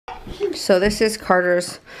So this is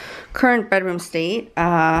Carter's current bedroom state.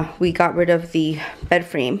 We got rid of the bed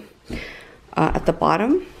frame at the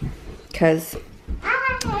bottom because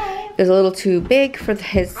it was a little too big for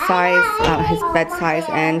his size, his bed size,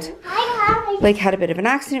 and like had a bit of an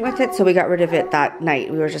accident with it, so we got rid of it that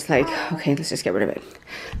night. We were just like, okay, let's just get rid of it.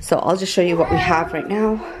 So I'll just show you what we have right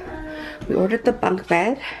now. We ordered the bunk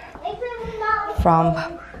bed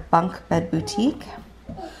from Bunk Bed Boutique,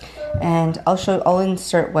 and I'll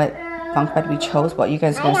insert what bunk bed we chose, what you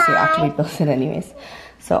guys are going to see after we build it anyways.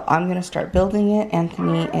 So I'm going to start building it.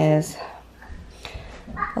 Anthony is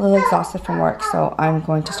a little exhausted from work, so I'm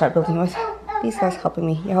going to start building with these guys helping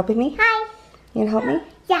me. You helping me? Hi. You gonna help me?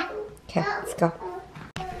 Yeah. Okay, let's go.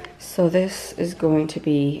 So this is going to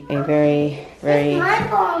be a very, very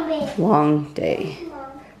long day.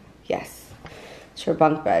 Yes. It's your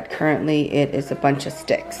bunk bed. Currently it is a bunch of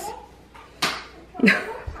sticks.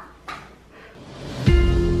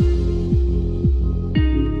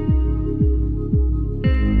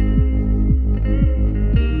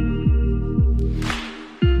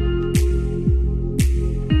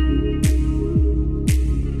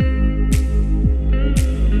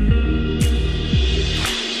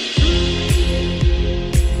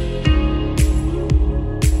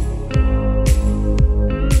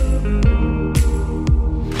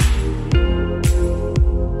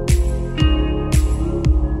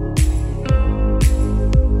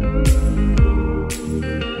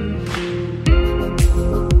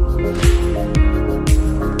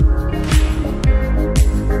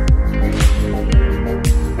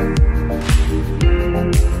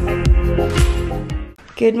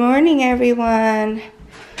 Good morning, everyone.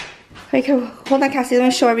 Okay, hold on, Cassie. Let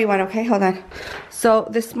me show everyone. Okay, hold on.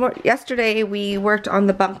 So yesterday we worked on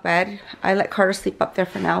the bunk bed. I let Carter sleep up there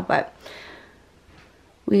for now, but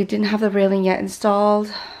we didn't have the railing yet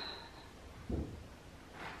installed.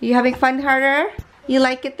 You having fun, Carter? You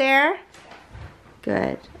like it there?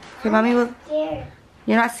 Good. Okay, mommy will. Scared.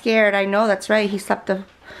 You're not scared. I know, that's right. He slept the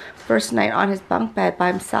first night on his bunk bed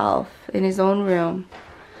by himself in his own room.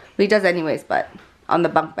 Well, he does anyways, but on the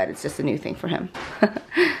bunk bed, it's just a new thing for him.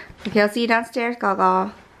 Okay, I'll see you downstairs,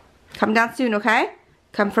 Gaga. Come down soon, okay?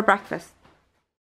 Come for breakfast.